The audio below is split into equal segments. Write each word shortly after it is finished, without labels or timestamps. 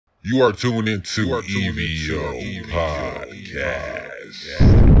You are tuned into EVO Podcast.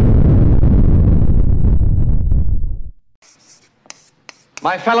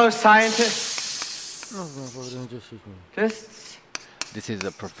 My fellow scientists, This is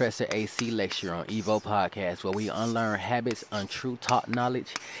a Professor AC lecture on Evo Podcast where we unlearn habits, untrue taught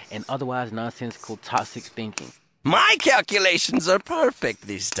knowledge, and otherwise nonsensical toxic thinking. My calculations are perfect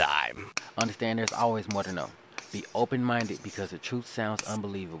this time. Understand there's always more to know. Be open-minded because the truth sounds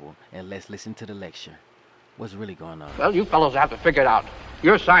unbelievable, and let's listen to the lecture. What's really going on? well, you fellows have to figure it out.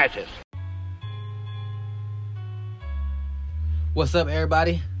 You're scientists. What's up,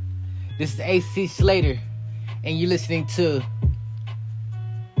 everybody? This is AC Slater, and you're listening to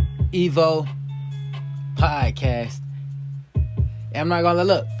Evo Podcast. And I'm not gonna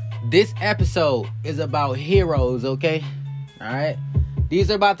look. This episode is about heroes, okay? Alright?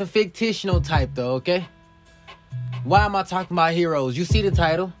 These are about the fictional type, though, okay? Why am I talking about heroes? You see the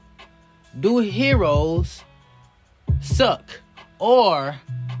title? Do heroes suck? Or,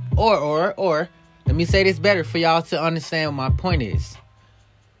 let me say this better for y'all to understand what my point is.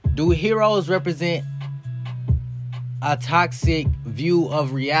 Do heroes represent a toxic view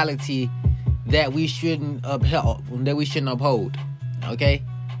of reality that we shouldn't uphold? Okay?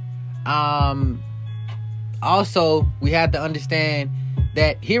 Also, we have to understand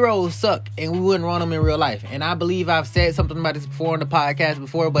that heroes suck and we wouldn't run them in real life. And I believe I've said something about this before on the podcast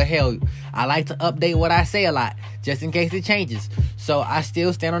before, but hell, I like to update what I say a lot, just in case it changes. So I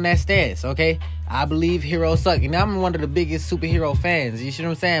still stand on that stance, okay? I believe heroes suck. And I'm one of the biggest superhero fans, you see what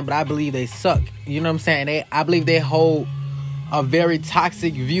I'm saying? But I believe they suck, you know what I'm saying? I believe they hold a very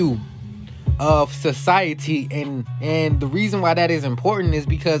toxic view of society. And the reason why that is important is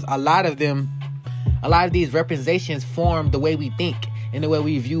because a lot of these representations form the way we think and the way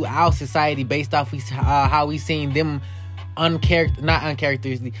we view our society based off how we seen them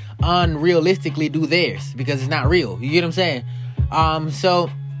unrealistically do theirs, because it's not real. You get what I'm saying? So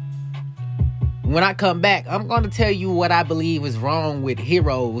when I come back, I'm going to tell you what I believe is wrong with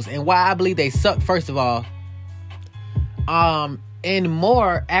heroes and why I believe they suck, first of all. And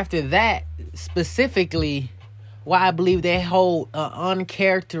more after that, specifically why I believe they hold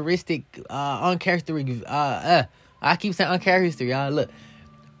uncharacteristic, I keep saying uncharacteristic, y'all. Look,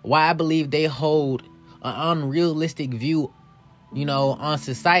 why I believe they hold an unrealistic view, on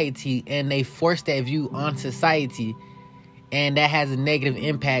society, and they force that view on society, and that has a negative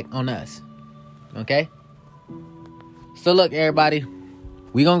impact on us. Okay? So look, everybody,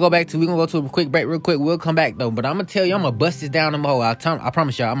 we're gonna go to a quick break real quick. We'll come back though, but I'm gonna tell you, I'm gonna bust this down in the hole. I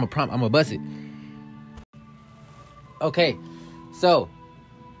promise y'all, I'm gonna bust it. Okay, so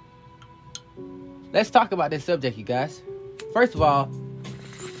let's talk about this subject, you guys. First of all,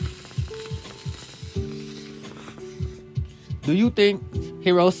 do you think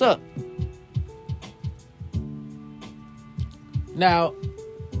heroes suck? Now,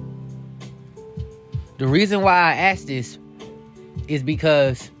 the reason why I asked this is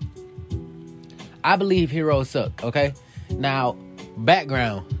because I believe heroes suck, okay? Now,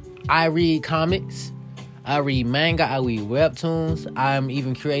 background, I read comics, I read manga, I read webtoons. I'm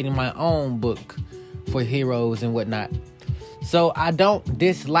even creating my own book for heroes and whatnot. So I don't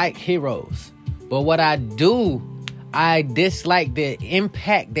dislike heroes. But what I do, I dislike the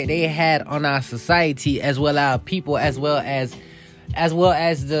impact that they had on our society, as well as our people, as well as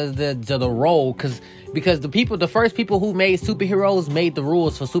the role. Because the first people who made superheroes made the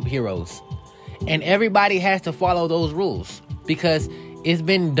rules for superheroes. And everybody has to follow those rules, because it's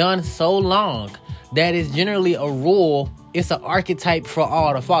been done so long that is generally a rule. It's an archetype for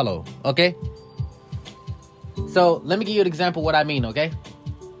all to follow, okay? So, let me give you an example of what I mean, okay?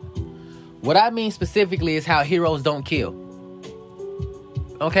 What I mean specifically is how heroes don't kill.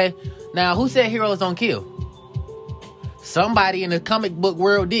 Okay? Now, who said heroes don't kill? Somebody in the comic book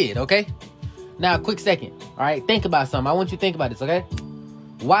world did, okay? Now, quick second, all right? Think about something. I want you to think about this, okay?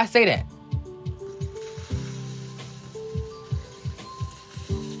 Why say that?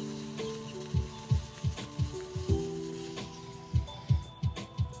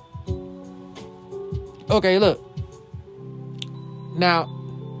 Okay, look. Now,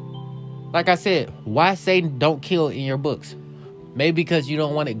 like I said, why say don't kill in your books? Maybe because you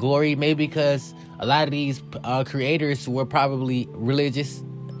don't want it gory. Maybe because a lot of these creators were probably religious,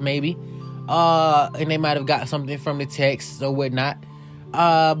 maybe. And they might have got something from the text or whatnot.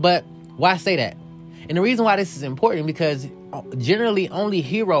 But why say that? And the reason why this is important, because generally only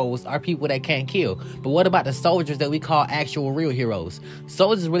heroes are people that can't kill. But what about the soldiers that we call actual real heroes?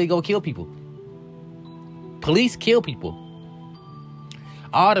 Soldiers really go kill people. Police kill people.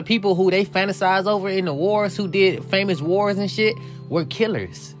 All the people who they fantasize over in the wars, who did famous wars and shit, were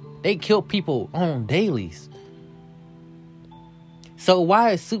killers. They kill people on dailies. So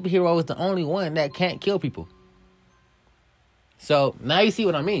why is superheroes the only one that can't kill people? So now you see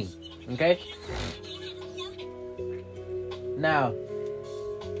what I mean, okay? Now,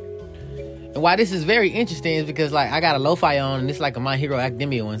 and why this is very interesting is because like I got a lo-fi on and it's like a My Hero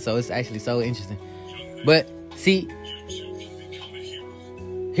Academia one, so it's actually so interesting. But see,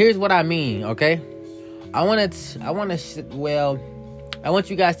 here's what I mean, okay? I want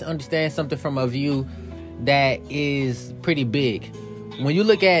you guys to understand something from a view that is pretty big. When you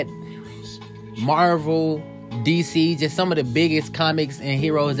look at Marvel, DC, just some of the biggest comics and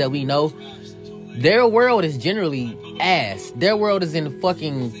heroes that we know, their world is generally ass. Their world is in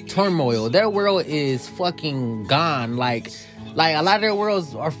fucking turmoil. Their world is fucking gone. Like a lot of their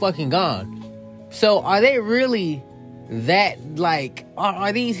worlds are fucking gone. So are they really that, like,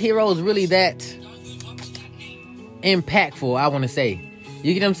 are these heroes really that impactful, I want to say?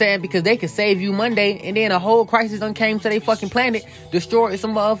 You get what I'm saying? Because they could save you Monday, and then a whole crisis done came to their fucking planet, destroyed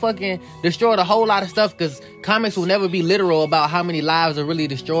a whole lot of stuff, because comics will never be literal about how many lives are really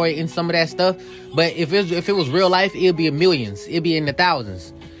destroyed in some of that stuff. But if it was real life, it'd be in millions. It'd be in the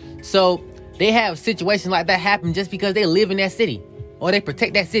thousands. So they have situations like that happen just because they live in that city, or they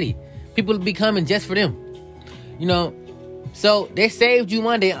protect that city. People be coming just for them. You know? So they saved you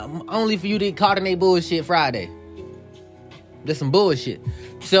Monday only for you to get caught in their bullshit Friday. That's some bullshit.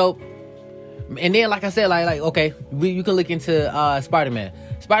 So, and then like I said, like okay, you can look into Spider-Man.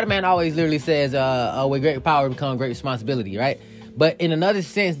 Spider-Man always literally says, with great power becomes great responsibility, right? But in another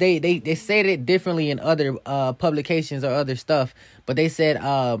sense, they said it differently in other publications or other stuff. But they said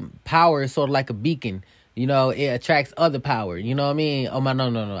power is sort of like a beacon. You know, it attracts other power. You know what I mean? Oh my,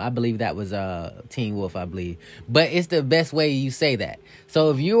 no. I believe that was Teen Wolf, I believe. But it's the best way you say that.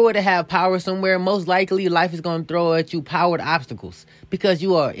 So if you were to have power somewhere, most likely life is going to throw at you powered obstacles because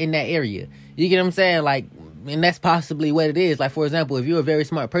you are in that area. You get what I'm saying? Like, and that's possibly what it is. Like, for example, if you're a very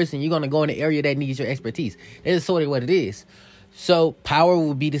smart person, you're going to go in the area that needs your expertise. That's sort of what it is. So power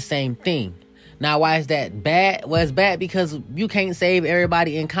will be the same thing. Now, why is that bad? Well, it's bad because you can't save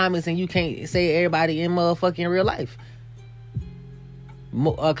everybody in comics and you can't save everybody in motherfucking real life.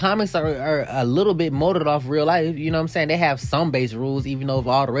 Comics are a little bit molded off real life. You know what I'm saying? They have some base rules, even though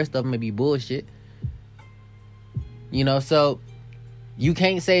all the rest of them may be bullshit. You know, so you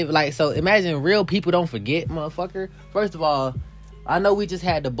can't save, like, so imagine real people don't forget, motherfucker. First of all, I know we just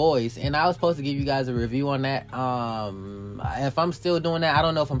had The Boys, and I was supposed to give you guys a review on that. If I'm still doing that, I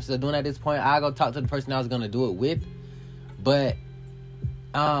don't know if I'm still doing that at this point. I'll go talk to the person I was going to do it with. But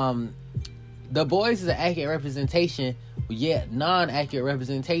The Boys is an accurate representation, yet non-accurate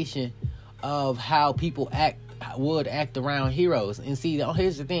representation of how people would act around heroes. And see,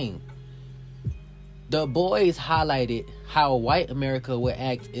 here's the thing. The Boys highlighted how white America would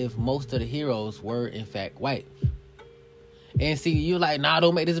act if most of the heroes were, in fact, white. And see, you're like, nah,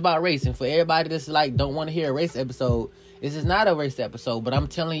 don't make this about race. And for everybody that's like, don't want to hear a race episode, this is not a race episode, but I'm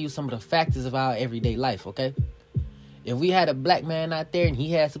telling you some of the factors of our everyday life, okay? If we had a black man out there and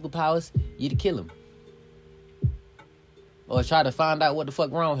he had superpowers, you'd kill him. Or try to find out what the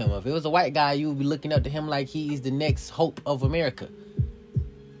fuck wrong with him. If it was a white guy, you would be looking up to him like he's the next hope of America.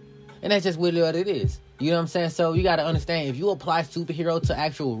 And that's just really what it is. You know what I'm saying? So you got to understand, if you apply superhero to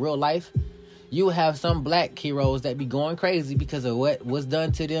actual real life, you have some black heroes that be going crazy because of what was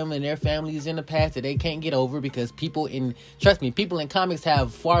done to them and their families in the past that they can't get over, because people in comics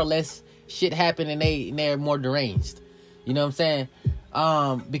have far less shit happen and they're more deranged. You know what I'm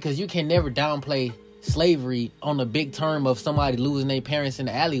saying? Because you can never downplay slavery on the big term of somebody losing their parents in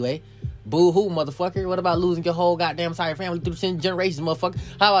the alleyway. Boo-hoo, motherfucker. What about losing your whole goddamn entire family through 10 generations, motherfucker?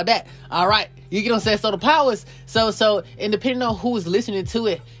 How about that? All right. You get what I'm saying? So the powers. So, and depending on who is listening to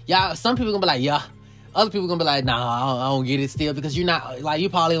it, y'all, some people gonna be like, yeah. Other people gonna be like, nah, I don't get it still, because you're not, like, you're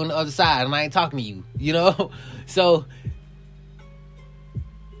probably on the other side and I ain't talking to you, you know? So,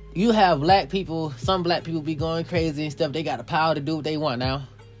 you have some black people be going crazy and stuff. They got the power to do what they want now.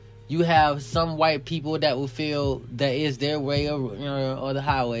 You have some white people that will feel that is their way or the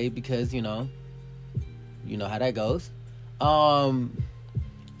highway, because, you know how that goes.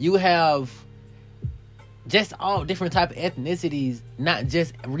 You have just all different type of ethnicities, not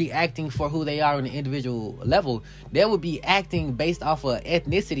just reacting for who they are on an individual level. They would be acting based off of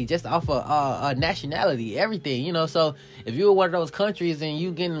ethnicity, just off of nationality, everything, you know. So if you're one of those countries and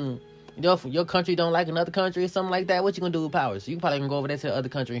you getting, you know, if your country don't like another country or something like that, what you gonna do with powers? You probably gonna go over there to the other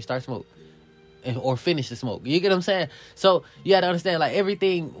country and start smoke, or finish the smoke. You get what I'm saying? So you gotta understand, like,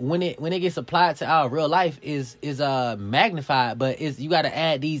 everything when it gets applied to our real life is magnified, but you gotta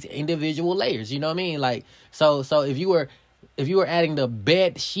add these individual layers. You know what I mean? Like, so if you were if you were adding the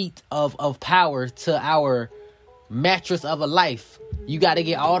bed sheet of power to our mattress of a life, you got to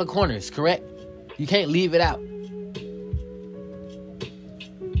get all the corners, correct? You can't leave it out.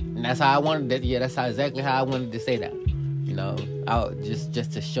 And that's how I wanted that. Yeah, that's exactly how I wanted to say that. You know,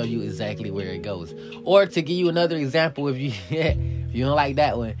 just to show you exactly where it goes. Or to give you another example, if you if you don't like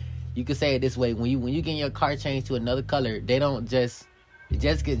that one, you could say it this way: when you get your car changed to another color, they don't just if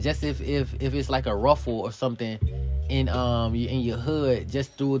it's like a ruffle or something in your hood,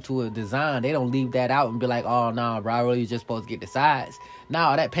 just through it to a design, they don't leave that out and be like, oh no, bro, you're just supposed to get the sides.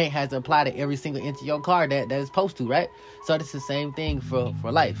 No, that paint has to apply to every single inch of your car that is supposed to, right? So it's the same thing for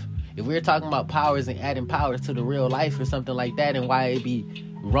life. If we're talking about powers and adding powers to the real life or something like that, and why it'd be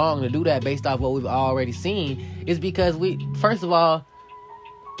wrong to do that based off what we've already seen, is because first of all,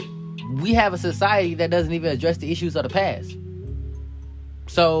 we have a society that doesn't even address the issues of the past.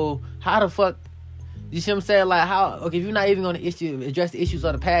 So how the fuck, you see what I'm saying? Like, if you're not even going to address the issues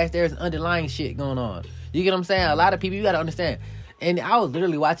of the past, there's underlying shit going on. You get what I'm saying? A lot of people, you got to understand. And I was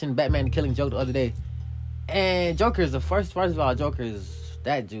literally watching Batman the Killing Joke the other day. And Joker is first of all, Joker is,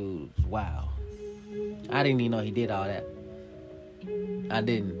 that dude's, wow. I didn't even know he did all that. I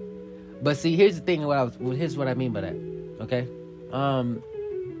didn't. But see, here's the thing, here's what I mean by that. Okay?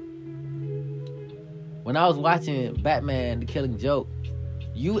 When I was watching Batman the Killing Joke,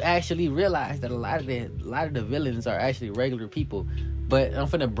 you actually realize that a lot of the villains are actually regular people. But I'm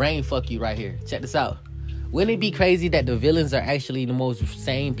finna brain fuck you right here. Check this out. Wouldn't it be crazy that the villains are actually the most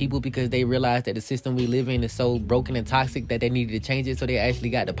sane people because they realize that the system we live in is so broken and toxic that they needed to change it, so they actually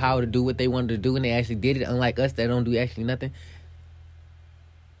got the power to do what they wanted to do, and they actually did it, unlike us that don't do actually nothing?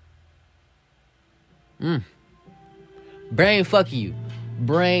 Brain fucking you.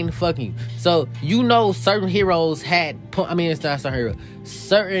 So, you know, certain heroes had, it's not certain heroes,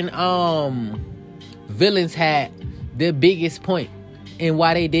 certain villains had the biggest point in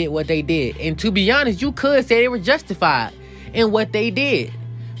why they did what they did. And to be honest, you could say they were justified in what they did,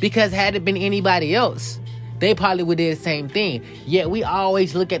 because had it been anybody else, they probably would do the same thing. Yet we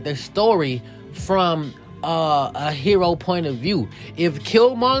always look at the story from a hero point of view. If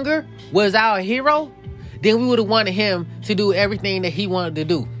Killmonger was our hero, then we would have wanted him to do everything that he wanted to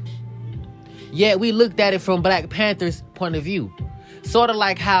do. Yet we looked at it from Black Panther's point of view. Sort of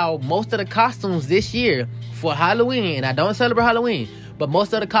like how most of the costumes this year for Halloween, and I don't celebrate Halloween, but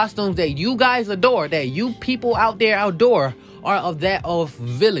most of the costumes that you guys adore, that you people out there adore, are of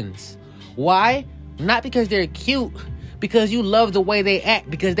villains. Why? Not because they're cute, because you love the way they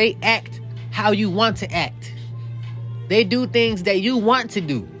act, because they act how you want to act. They do things that you want to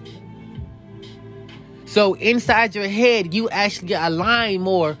do. So inside your head, you actually align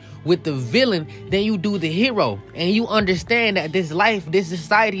more with the villain than you do the hero. And you understand that this life, this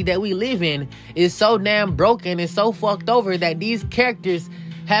society that we live in is so damn broken and so fucked over that these characters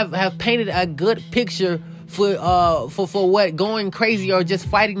have painted a good picture for what going crazy or just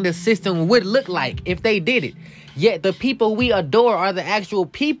fighting the system would look like if they did it. Yet the people we adore are the actual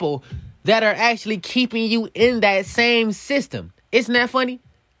people that are actually keeping you in that same system. Isn't that funny?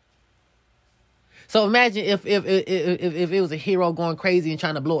 So imagine if it was a hero going crazy and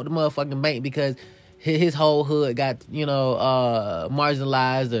trying to blow up the motherfucking bank because his whole hood got,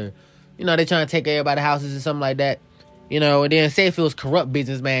 marginalized, or, they're trying to take everybody's houses or something like that. And then say if it was corrupt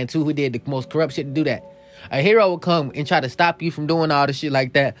businessman too who did the most corrupt shit to do that. A hero would come and try to stop you from doing all the shit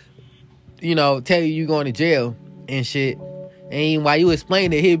like that. Tell you going to jail and shit. And while you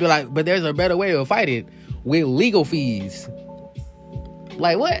explain it, he'd be like, but there's a better way to fight it with legal fees.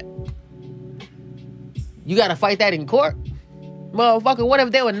 Like what? You gotta fight that in court? Motherfucker, what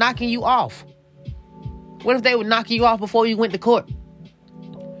if they were knocking you off? What if they were knocking you off before you went to court?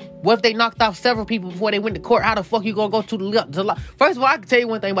 What if they knocked off several people before they went to court? How the fuck you gonna go to the law? First of all, I can tell you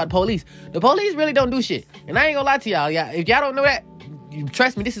one thing about the police. The police really don't do shit. And I ain't gonna lie to y'all. If y'all don't know that,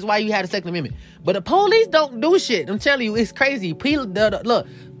 trust me, this is why you had a Second Amendment. But the police don't do shit. I'm telling you, it's crazy. Look,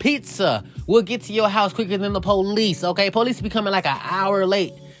 pizza will get to your house quicker than the police, okay? Police be coming like an hour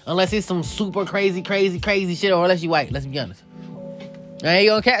late. Unless it's some super crazy shit, or unless you white. Let's be honest. I ain't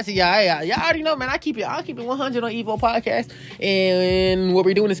gonna catch it, y'all. Y'all already know, man. I'll keep it 100 on Evo Podcast, and what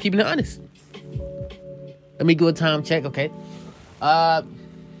we're doing is keeping it honest. Let me do a time check, okay? I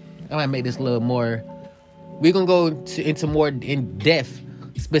might make this a little more. We're gonna go into more in depth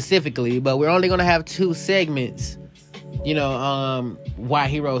specifically, but we're only gonna have 2 segments. Why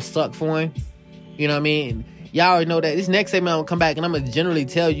heroes suck for him. You know what I mean? Y'all already know that. This next segment I'm gonna come back and I'm gonna generally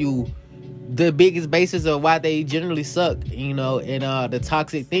tell you the biggest basis of why they generally suck, and the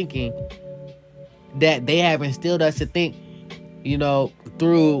toxic thinking that they have instilled us to think,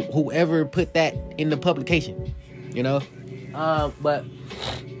 through whoever put that in the publication, But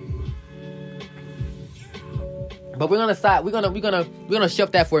we're gonna stop. We're gonna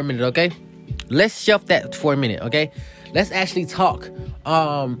shelf that for a minute, okay? Let's shelf that for a minute, okay? Let's actually talk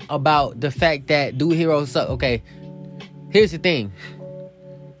about the fact that do heroes suck? Okay, here's the thing.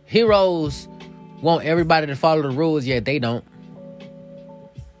 Heroes want everybody to follow the rules, yet they don't.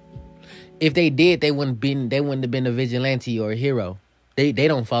 If they did, they wouldn't have been a vigilante or a hero. They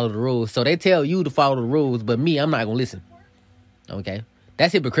don't follow the rules. So they tell you to follow the rules, but me, I'm not gonna listen. Okay?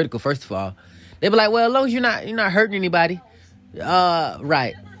 That's hypocritical, first of all. They be like, well, as long as you're not hurting anybody.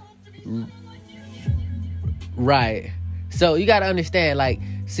 Right. Right. So you gotta understand, like,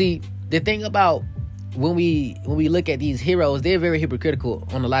 see, the thing about when we look at these heroes, they're very hypocritical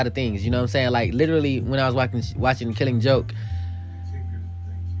on a lot of things. You know what I'm saying? Like, literally, when I was watching Killing Joke,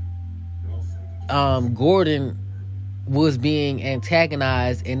 Gordon was being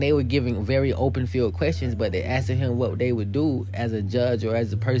antagonized, and they were giving very open field questions, but they asked him what they would do as a judge or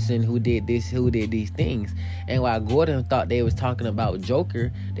as a person who did these things. And while Gordon thought they was talking about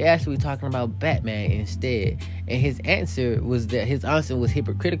Joker, they actually were talking about Batman instead. And his answer was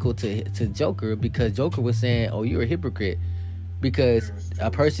hypocritical to Joker, because Joker was saying, oh, you're a hypocrite, because a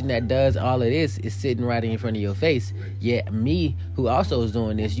person that does all of this is sitting right in front of your face, yet me, who also is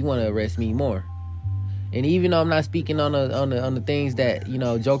doing this, you want to arrest me more. And even though I'm not speaking on the things that, you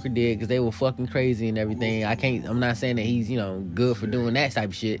know, Joker did, because they were fucking crazy and everything, I'm not saying that he's, you know, good for doing that type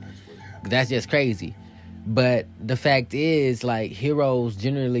of shit. That's just crazy. But the fact is, like, heroes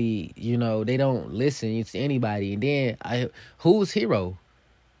generally, you know, they don't listen to anybody. And then, who's hero?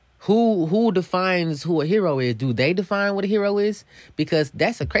 Who defines who a hero is? Do they define what a hero is? Because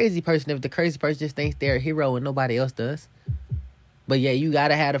that's a crazy person if the crazy person just thinks they're a hero and nobody else does. But yeah, you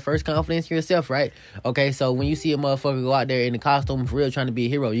gotta have the first confidence in yourself, right? Okay, so when you see a motherfucker go out there in the costume for real trying to be a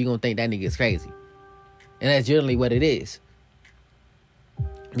hero, you're gonna think that nigga's crazy. And that's generally what it is.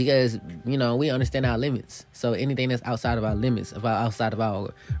 Because, you know, we understand our limits. So anything that's outside of our limits, outside of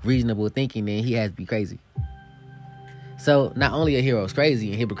our reasonable thinking, then he has to be crazy. So not only a hero is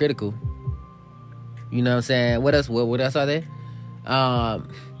crazy and hypocritical, you know what I'm saying? What else are there?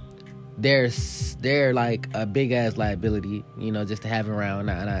 They're like a big ass liability, you know, just to have around.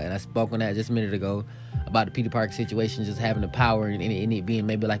 And I spoke on that just a minute ago about the Peter Parker situation, just having the power and it being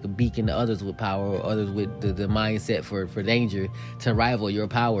maybe like a beacon to others with power, or others with the mindset for danger to rival your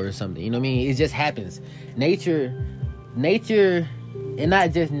power or something. You know what I mean? It just happens. Nature, and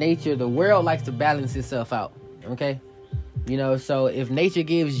not just nature, the world likes to balance itself out. Okay? You know, so if nature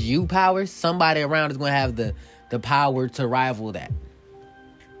gives you power, somebody around is going to have the power to rival that.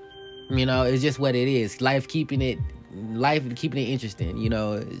 You know, it's just what it is. Life keeping it interesting. You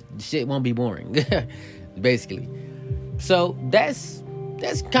know, shit won't be boring, basically. So that's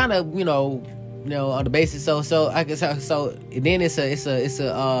kind of, you know, on the basis. So I guess so. Then it's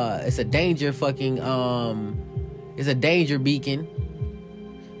a danger fucking it's a danger beacon.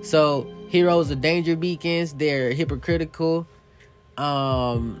 So heroes are danger beacons. They're hypocritical.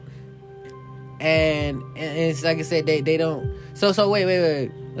 And it's like I said, they don't. So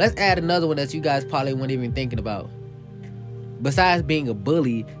wait. Let's add another one that you guys probably weren't even thinking about. Besides being a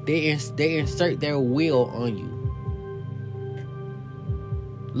bully, they insert their will on you.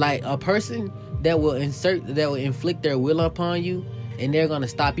 Like a person that will inflict their will upon you, and they're gonna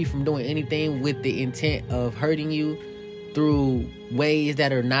stop you from doing anything with the intent of hurting you through ways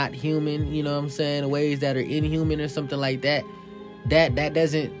that are not human. You know what I'm saying? Ways that are inhuman or something like that. That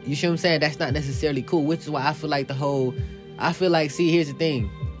doesn't. You see what I'm saying? That's not necessarily cool. Which is why I feel like see, here's the thing.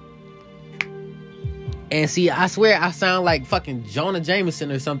 And see, I swear I sound like fucking Jonah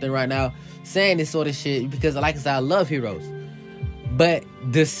Jameson or something right now saying this sort of shit, because like I said, I love heroes. But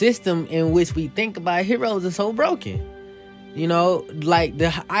the system in which we think about heroes is so broken. You know, like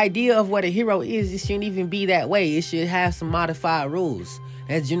the idea of what a hero is, it shouldn't even be that way. It should have some modified rules.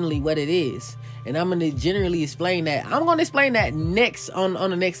 That's generally what it is. And I'm going to generally explain that. I'm going to explain that next on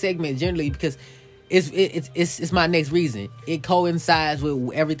the next segment generally, because it's my next reason. It coincides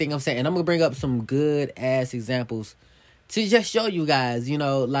with everything I'm saying. And I'm going to bring up some good ass examples to just show you guys, you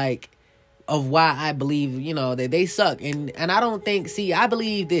know, like of why I believe, you know, that they suck. And I don't think, see, I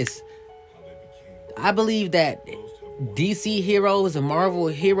believe this. I believe that DC heroes and Marvel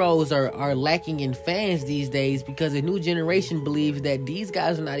heroes are lacking in fans these days, because the new generation believes that these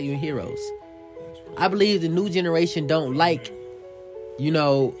guys are not even heroes. I believe the new generation don't like, you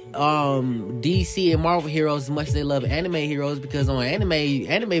know, DC and Marvel heroes as much as they love anime heroes, because on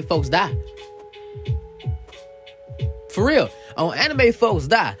anime folks die. For real. On anime folks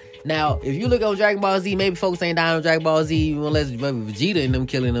die. Now, if you look on Dragon Ball Z, maybe folks ain't dying on Dragon Ball Z unless maybe Vegeta and them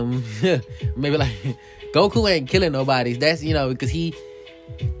killing them. Maybe like, Goku ain't killing nobody. That's, because he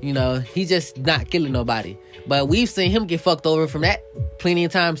just not killing nobody. But we've seen him get fucked over from that plenty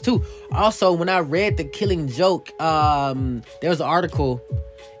of times too. Also, when I read The Killing Joke, there was an article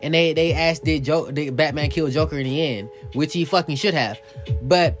and they asked did Batman kill Joker in the end, which he fucking should have.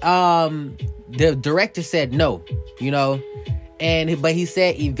 But the director said no, but he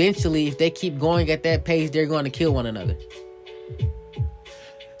said eventually if they keep going at that pace, they're going to kill one another.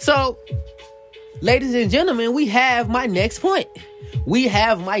 So, ladies and gentlemen, we have my next point. We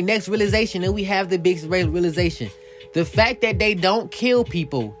have my next realization, and we have the biggest realization. The fact that they don't kill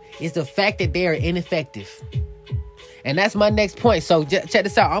people is the fact that they are ineffective. And that's my next point. So check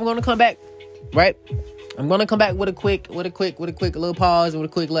this out. I'm going to come back, right? I'm going to come back with a quick little pause and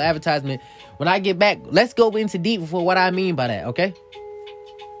with a quick little advertisement. When I get back, let's go into deep for what I mean by that, okay?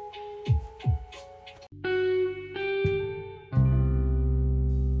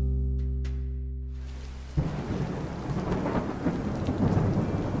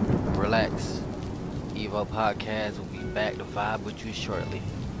 Relax. Evo Podcast will be back to vibe with you shortly.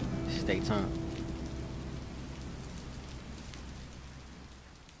 Stay tuned.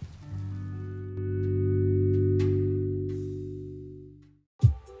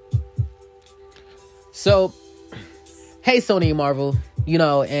 So, hey Sony and Marvel,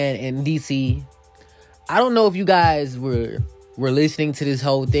 and DC. I don't know if you guys were listening to this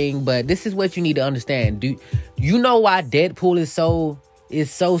whole thing, but this is what you need to understand. Do you know why Deadpool is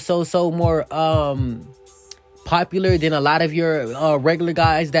so more popular than a lot of your regular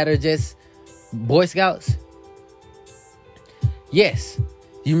guys that are just Boy Scouts? Yes,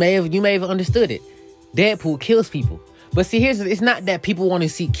 you may have understood it. Deadpool kills people, but see, it's not that people want to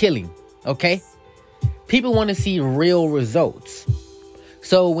see killing, okay? People want to see real results.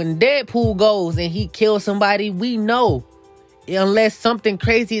 So when Deadpool goes and he kills somebody, we know unless something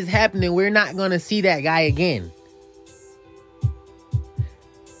crazy is happening, we're not going to see that guy again.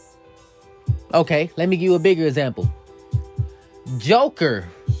 Okay, let me give you a bigger example. Joker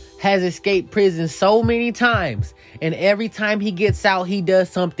has escaped prison so many times, and every time he gets out, he does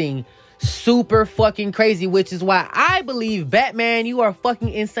something super fucking crazy, which is why I believe, Batman, you are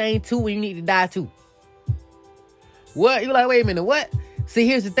fucking insane too, and you need to die too. What? You're like, wait a minute, what? See,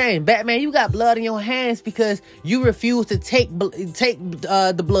 here's the thing. Batman, you got blood in your hands because you refuse to take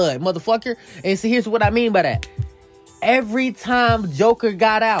the blood, motherfucker. And see, here's what I mean by that. Every time Joker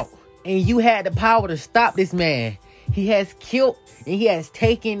got out and you had the power to stop this man, he has killed and he has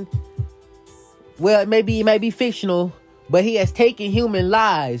taken, well, it may be fictional, but he has taken human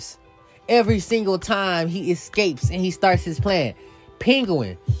lives every single time he escapes and he starts his plan.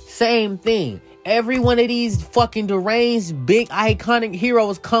 Penguin, same thing. Every one of these fucking deranged, big, iconic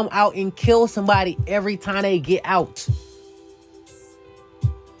heroes come out and kill somebody every time they get out.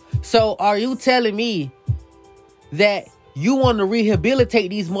 So, are you telling me that you want to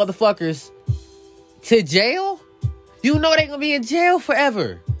rehabilitate these motherfuckers to jail? You know they're gonna be in jail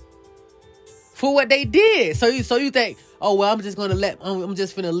forever for what they did. So you think, oh well, I'm just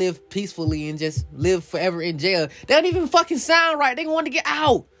finna live peacefully and just live forever in jail. That don't even fucking sound right. They want to get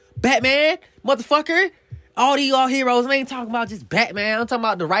out. Batman, motherfucker, all heroes. I ain't talking about just Batman. I'm talking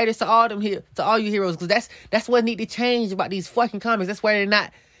about the writers to all them here, to all you heroes, because that's what need to change about these fucking comics. That's why they're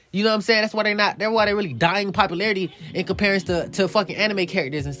not, you know what I'm saying? That's why they're not. That's why they're really dying in popularity in comparison to fucking anime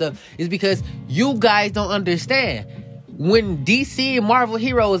characters and stuff. Is because you guys don't understand. When DC and Marvel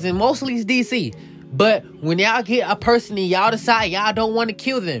heroes, and mostly it's DC, but when y'all get a person and y'all decide y'all don't want to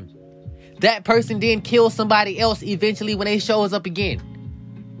kill them, that person then kills somebody else eventually when they shows up again.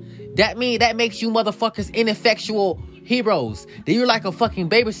 That makes you motherfuckers ineffectual heroes. You're like a fucking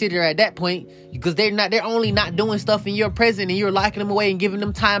babysitter at that point, because they're only not doing stuff in your presence, and you're locking them away and giving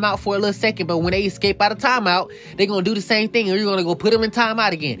them time out for a little second. But when they escape out of timeout, they're gonna do the same thing, and you're gonna go put them in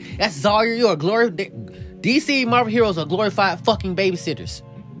timeout again. That's all you're DC Marvel heroes are glorified fucking babysitters.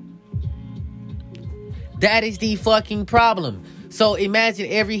 That is the fucking problem. So imagine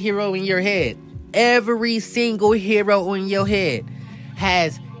every hero in your head, every single hero in your head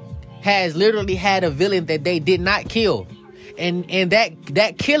has literally had a villain that they did not kill. And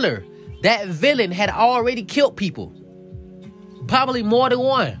that killer, that villain had already killed people. Probably more than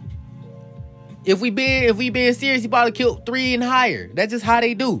one. If we being serious, he probably killed 3 and higher. That's just how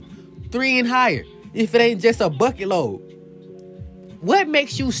they do. 3 and higher. If it ain't just a bucket load. What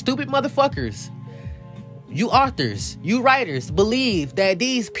makes you stupid motherfuckers, you authors, you writers, believe that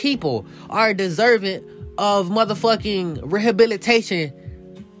these people are deserving of motherfucking rehabilitation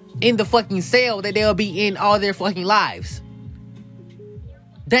in the fucking cell that they'll be in all their fucking lives?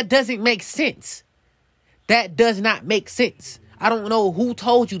 That doesn't make sense. That does not make sense. I don't know who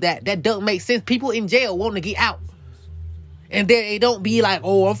told you that. That doesn't make sense. People in jail want to get out. And then they don't be like,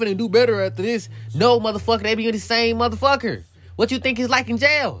 oh, I'm finna do better after this. No, motherfucker, they be the same motherfucker. What you think is like in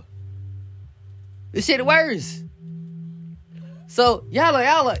jail? This shit worse. So, y'all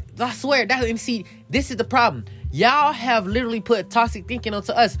are, I swear, see, this is the problem. Y'all have literally put toxic thinking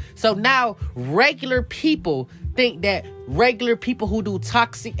onto us. So now, regular people think that regular people who do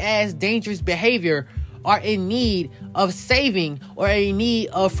toxic ass, dangerous behavior are in need of saving or in need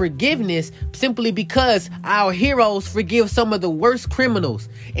of forgiveness simply because our heroes forgive some of the worst criminals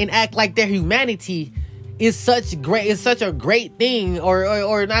and act like their humanity is such a great thing,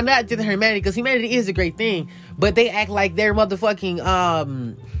 or not just humanity, because humanity is a great thing, but they act like their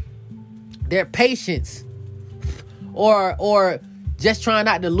motherfucking their patience or just trying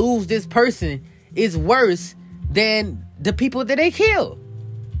not to lose this person is worse than the people that they kill.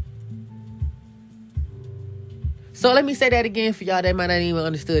 So let me say that again for y'all that might not even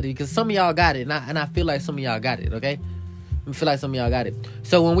understood it, because some of y'all got it, and I feel like some of y'all got it, okay? I feel like some of y'all got it.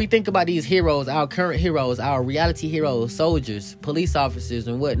 So when we think about these heroes, our current heroes, our reality heroes, soldiers, police officers,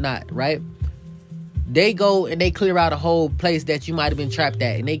 and whatnot, right? They go and they clear out a whole place that you might have been trapped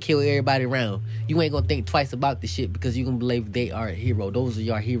at, and they kill everybody around. You ain't gonna think twice about this shit because you gonna believe they are a hero. Those are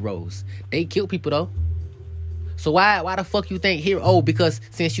your heroes. They kill people though. So why the fuck you think here? Oh, because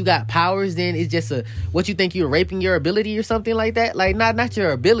since you got powers, then it's just what you think you're raping your ability or something like that? Like not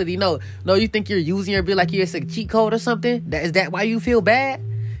your ability. No, you think you're using your ability like you're a cheat code or something? Is that why you feel bad?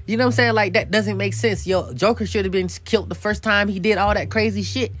 You know what I'm saying? Like that doesn't make sense. Yo, Joker should have been killed the first time he did all that crazy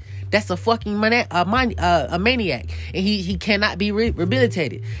shit. That's a fucking maniac, and he cannot be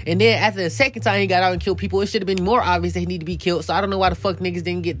rehabilitated. And then after the second time he got out and killed people, it should have been more obvious that he need to be killed. So I don't know why the fuck niggas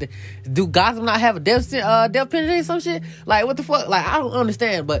didn't get do Gotham not have a death penalty or some shit? Like what the fuck? Like I don't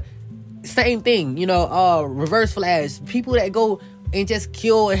understand. But same thing, Reverse Flash. People that go and just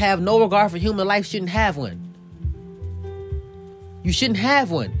kill and have no regard for human life shouldn't have one. You shouldn't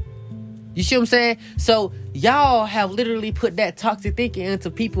have one. You see what I'm saying? So y'all have literally put that toxic thinking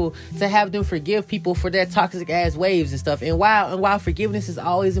into people to have them forgive people for their toxic ass waves and stuff. And while forgiveness is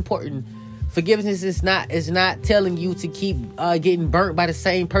always important, forgiveness is not telling you to keep getting burnt by the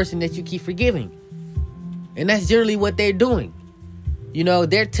same person that you keep forgiving. And that's generally what they're doing.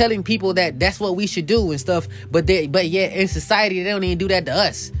 They're telling people that that's what we should do and stuff, but yet in society they don't even do that to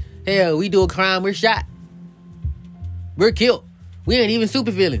us. Hell, we do a crime, we're shot, we're killed. We ain't even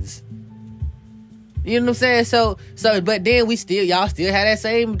super villains. You know what I'm saying? So, but then y'all still have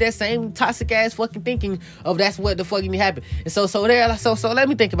that same toxic ass fucking thinking of that's what the fuck need to happen. And so let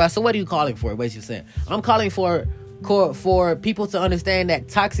me think about it. So what are you calling for? What you saying? I'm calling for people to understand that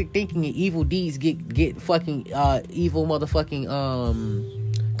toxic thinking and evil deeds get fucking evil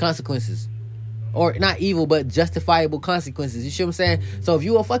motherfucking consequences. Or not evil, but justifiable consequences. You see what I'm saying? So if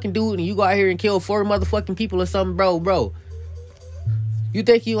you a fucking dude and you go out here and kill 4 motherfucking people or something, bro, you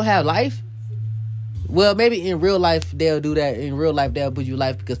think you'll have life? Well, maybe in real life they'll do that. In real life they'll put you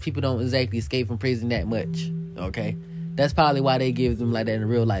life because people don't exactly escape from prison that much. Okay? That's probably why they give them like that in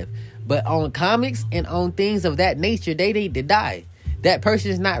real life. But on comics and on things of that nature, they need to die. That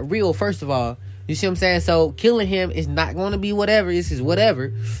person is not real, first of all. You see what I'm saying? So killing him is not going to be whatever. This is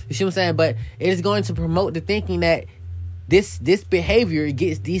whatever. You see what I'm saying? But it is going to promote the thinking that this behavior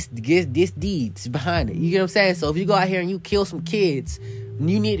gets these deeds behind it. You get what I'm saying? So if you go out here and you kill some kids,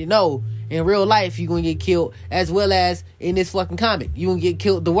 you need to know in real life you're going to get killed, as well as in this fucking comic. You're going to get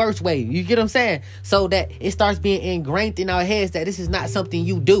killed the worst way. You get what I'm saying? So that it starts being ingrained in our heads that this is not something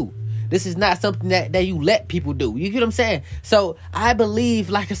you do. This is not something that you let people do. You get what I'm saying? So I believe,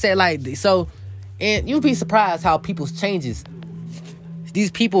 like I said, and you'll be surprised how people's changes, these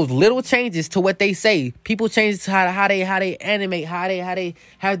people's little changes to what they say, people changes to how they animate, how they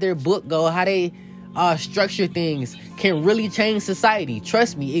have their book go, how they structure things can really change society.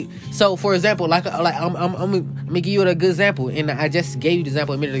 Trust me. So for example, I'm gonna give you a good example, and I just gave you the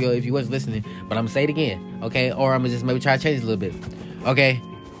example a minute ago if you wasn't listening, but I'm gonna say it again, okay? Or I'm gonna just maybe try to change it a little bit, okay?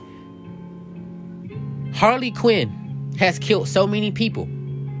 Harley Quinn has killed so many people,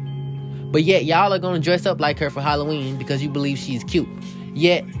 but yet y'all are gonna dress up like her for Halloween because you believe she's cute.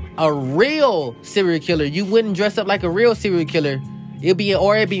 Yet a real serial killer, you wouldn't dress up like a real serial killer. It'd be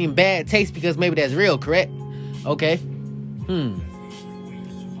in bad taste because maybe that's real, correct? Okay.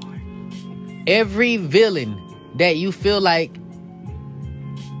 Every villain that you feel like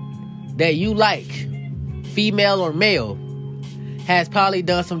that you like, female or male, has probably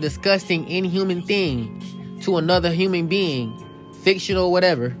done some disgusting, inhuman thing to another human being, fictional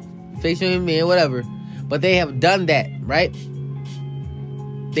whatever, but they have done that, right?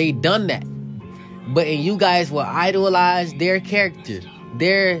 They done that. But and you guys will idolize their character,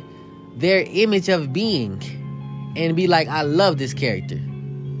 their image of being, and be like, I love this character.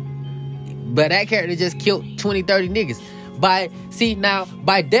 But that character just killed 20, 30 niggas.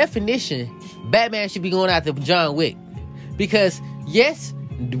 By definition, Batman should be going after John Wick. Because, yes,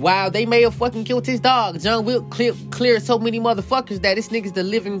 while they may have fucking killed his dog, John Wick cleared so many motherfuckers that this nigga's the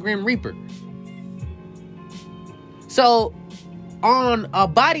living Grim Reaper. So, on a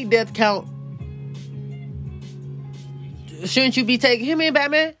body death count, shouldn't you be taking him in,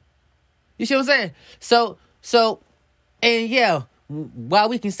 Batman? You see what I'm saying? So, and yeah, while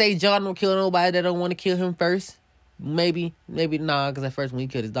we can say John don't kill nobody that don't want to kill him first, maybe nah, because at first when he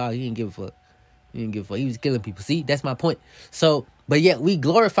killed his dog, he didn't give a fuck. He was killing people. See, that's my point. So, but yet we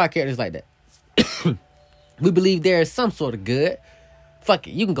glorify characters like that. We believe there is some sort of good. Fuck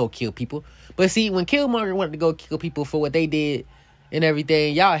it, you can go kill people. But see, when Killmonger wanted to go kill people for what they did and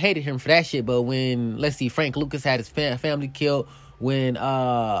everything, y'all hated him for that shit. But when, let's see, Frank Lucas had his family killed, when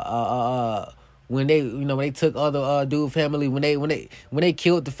they took other dude family, when they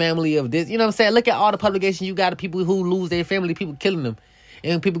killed the family of this, you know what I'm saying? Look at all the publications you got of people who lose their family, people killing them,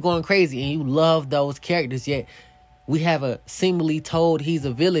 and people going crazy, and you love those characters. Yet we have a seemingly told he's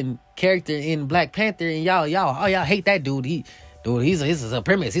a villain character in Black Panther, and y'all hate that dude. He's a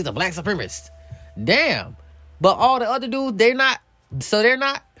supremacist. He's a black supremacist. Damn. But all the other dudes, they're not. So they're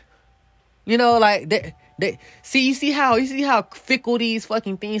not. You know, like they you see how fickle these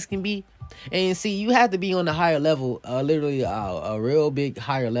fucking things can be. And see, you have to be on the higher level, literally a real big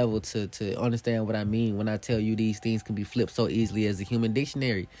higher level to understand what I mean when I tell you these things can be flipped so easily as a human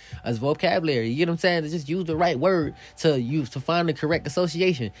dictionary, as vocabulary. You get what I'm saying? To just use the right word to find the correct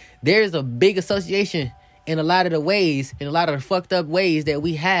association. There's a big association in a lot of the ways, in a lot of the fucked up ways that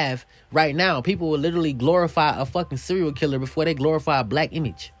we have right now. People will literally glorify a fucking serial killer before they glorify a black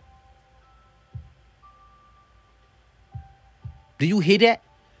image. Do you hear that?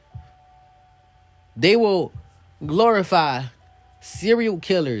 They will glorify serial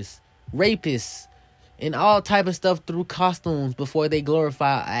killers, rapists, and all type of stuff through costumes before they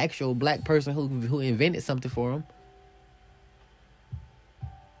glorify an actual black person who invented something for them.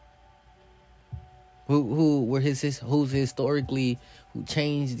 Who's historically, who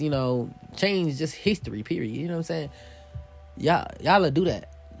changed just history, period. You know what I'm saying? Y'all do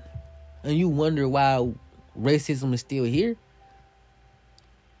that. And you wonder why racism is still here?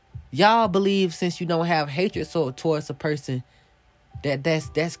 Y'all believe since you don't have hatred towards a person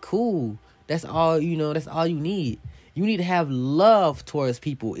that's cool. That's all that's all you need. You need to have love towards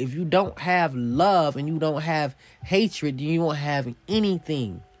people. If you don't have love and you don't have hatred, then you won't have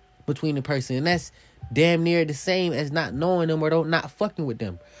anything between the person. And that's damn near the same as not knowing them or not fucking with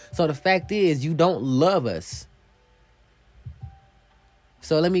them. So the fact is, you don't love us.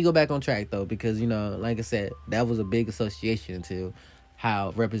 So let me go back on track though, because like I said, that was a big association to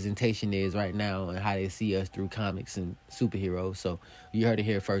how representation is right now and how they see us through comics and superheroes. So you heard it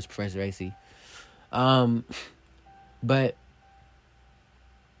here first, Professor AC. But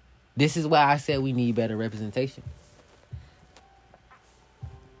this is why I said we need better representation.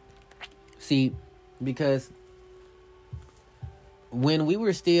 See, because when we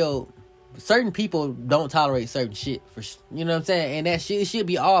were still, certain people don't tolerate certain shit. You know what I'm saying? And that shit should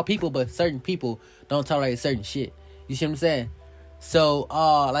be all people, but certain people don't tolerate certain shit. You see what I'm saying? So,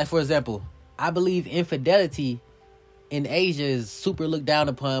 like for example, I believe infidelity in Asia is super looked down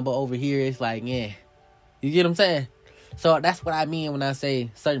upon, but over here it's like, yeah. You get what I'm saying? So that's what I mean when I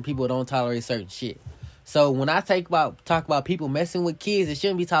say certain people don't tolerate certain shit. So when I talk about people messing with kids, it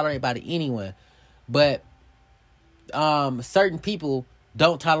shouldn't be tolerated by anyone. But certain people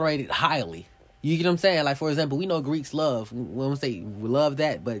don't tolerate it highly. You get what I'm saying? Like for example, we know Greeks love. We don't say we love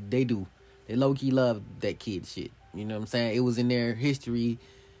that, but they do. They low-key love that kid shit. You know what I'm saying? It was in their history,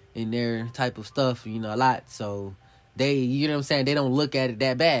 in their type of stuff, a lot. So they, you know what I'm saying? They don't look at it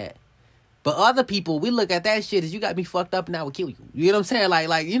that bad. But other people, we look at that shit as you got me fucked up and I would kill you. You know what I'm saying?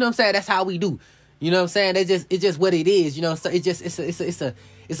 Like you know what I'm saying? That's how we do. You know what I'm saying? It's just what it is. So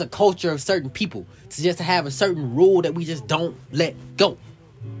it's a culture of certain people to just have a certain rule that we just don't let go.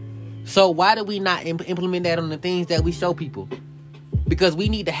 So why do we not implement that on the things that we show people? Because we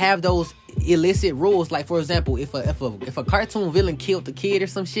need to have those illicit rules. Like for example, if a cartoon villain killed the kid or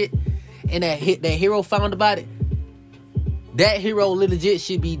some shit, and that hero found about it, that hero legit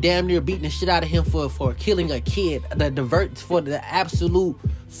should be damn near beating the shit out of him for killing a kid that diverts for the absolute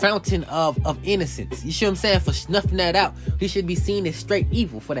fountain of innocence. You see what I'm saying? For snuffing that out. He should be seen as straight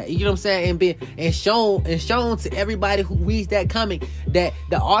evil for that. You know what I'm saying? And shown to everybody who reads that comic that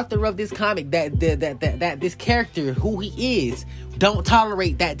the author of this comic, that this character, who he is, don't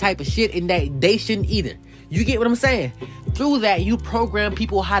tolerate that type of shit, and that they shouldn't either. You get what I'm saying? Through that, you program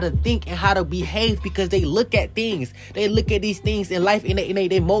people how to think and how to behave, because they look at things. They look at these things in life, and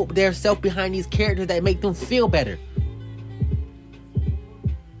they mold their self behind these characters that make them feel better.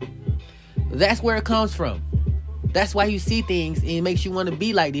 That's where it comes from. That's why you see things, and it makes you want to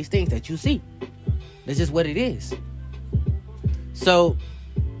be like these things that you see. That's just what it is. So,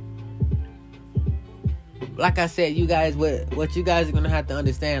 like I said, you guys, what you guys are going to have to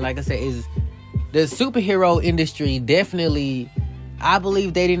understand, like I said, is the superhero industry definitely, I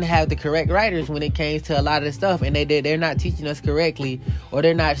believe they didn't have the correct writers when it came to a lot of the stuff, and they're not teaching us correctly, or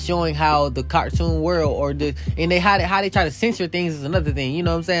they're not showing how the cartoon world how they try to censor things is another thing. You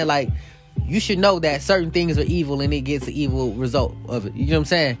know what I'm saying? Like, you should know that certain things are evil, and it gets an evil result of it. You know what I'm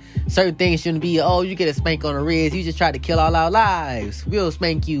saying? Certain things shouldn't be, oh, you get a spank on the wrist, you just tried to kill all our lives. We'll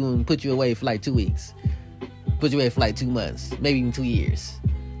spank you and put you away for like 2 weeks. Put you away for like 2 months, maybe even 2 years.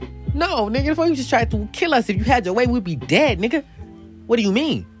 No, nigga, before you just tried to kill us, if you had your way, we'd be dead, nigga. What do you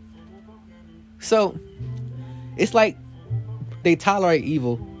mean? So, it's like they tolerate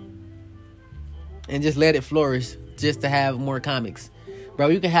evil and just let it flourish just to have more comics. Bro,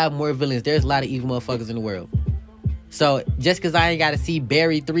 you can have more villains. There's a lot of evil motherfuckers in the world. So, just because I ain't got to see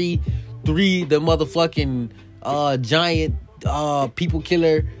Barry 3, the motherfucking giant people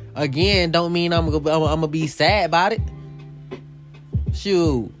killer again, don't mean I'm gonna be sad about it.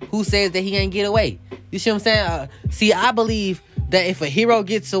 Shoot, who says that he ain't get away? You see what I'm saying? See, I believe that if a hero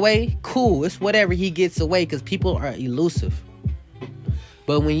gets away, cool, it's whatever, he gets away, because people are elusive.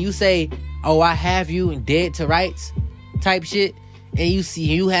 But when you say, oh, I have you and dead to rights type shit, and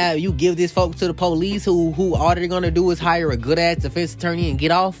you give this folk to the police who all they're gonna do is hire a good ass defense attorney and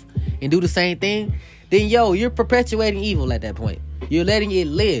get off and do the same thing, then you're perpetuating evil at that point. You're letting it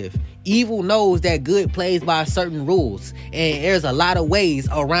live. Evil knows that good plays by certain rules, and there's a lot of ways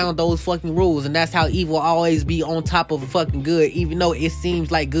around those fucking rules, and that's how evil always be on top of fucking good, even though it seems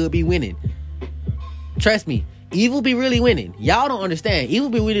like good be winning. Trust me, evil be really winning. Y'all don't understand. Evil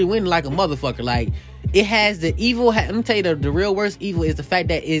be really winning like a motherfucker. Like, it has the evil. Let me tell you, the real worst evil is the fact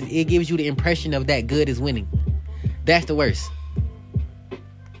that it gives you the impression of that good is winning. That's the worst,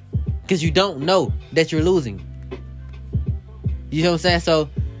 because you don't know that you're losing. You know what I'm saying? So,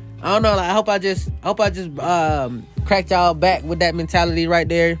 I don't know. Like, I hope I just cracked y'all back with that mentality right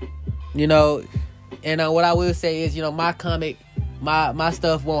there. You know, and what I will say is, you know, my comic, my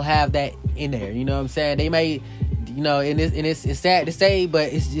stuff won't have that in there. You know what I'm saying? They may, you know, and it's sad to say,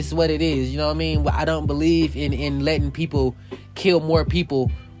 but it's just what it is. You know what I mean? I don't believe in letting people kill more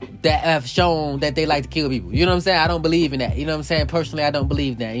people that have shown that they like to kill people. You know what I'm saying? I don't believe in that. You know what I'm saying? Personally, I don't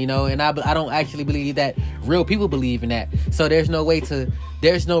believe that, you know, and I don't actually believe that real people believe in that. So there's no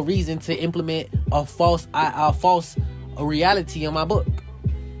reason to implement a false reality in my book.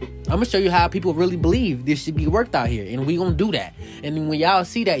 I'm gonna show you how people really believe this should be worked out here, and we gonna do that. And when y'all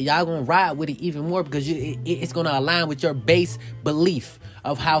see that, y'all gonna ride with it even more, because it's gonna align with your base belief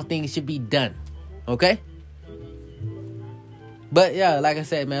of how things should be done. Okay? But yeah, like I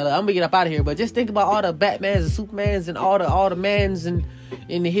said, man, I'm gonna get up out of here. But just think about all the Batmans and Supermans and all the mans and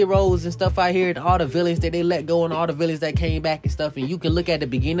the heroes and stuff out here, and all the villains that they let go, and all the villains that came back and stuff. And you can look at the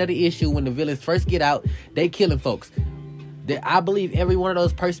beginning of the issue when the villains first get out, they killing folks. I believe every one of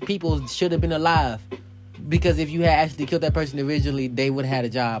those people should have been alive, because if you had actually killed that person originally, they would have had a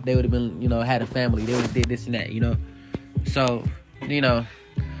job. They would have been, you know, had a family. They would have did this and that, you know. So, you know.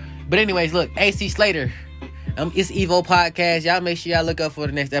 But anyways, look, AC Slater. It's Evo Podcast. Y'all make sure y'all look up for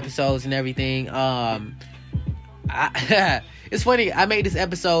the next episodes and everything. It's funny, I made this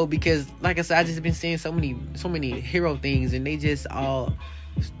episode because, like I said, I just been seeing so many hero things, and they just all,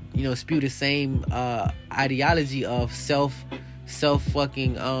 you know, spew the same ideology of self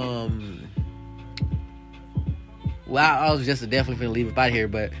fucking well, I was just definitely gonna leave it out here,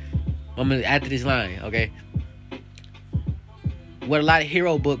 but I'm gonna after this line, okay? What a lot of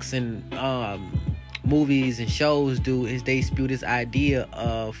hero books and movies and shows do is they spew this idea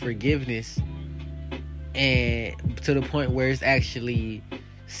of forgiveness, and to the point where it's actually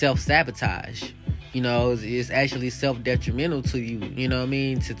self-sabotage. You know, it's actually self-detrimental to you, you know what I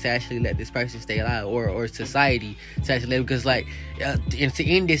mean, to actually let this person stay alive, or society to actually let, because like, and to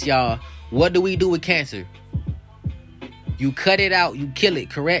end this, y'all, what do we do with cancer? You cut it out, you kill it,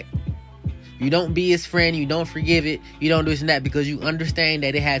 correct? You don't be his friend. You don't forgive it. You don't do this and that because you understand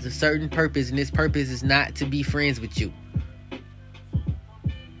that it has a certain purpose, and this purpose is not to be friends with you.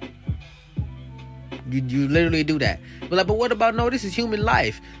 You literally do that. But what about, no, this is human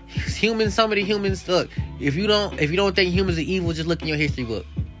life. Humans, some of the humans, look, if you don't think humans are evil, just look in your history book.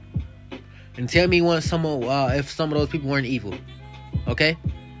 And tell me if some of those people weren't evil. Okay?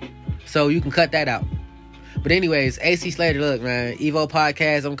 So you can cut that out. But anyways, AC Slater, look, man, Evo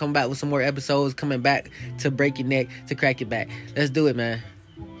Podcast, I'm coming back with some more episodes, coming back to break your neck, to crack your back. Let's do it, man.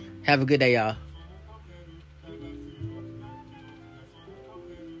 Have a good day, y'all.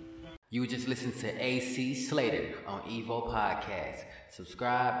 You just listened to AC Slater on Evo Podcast.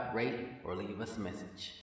 Subscribe, rate, or leave us a message.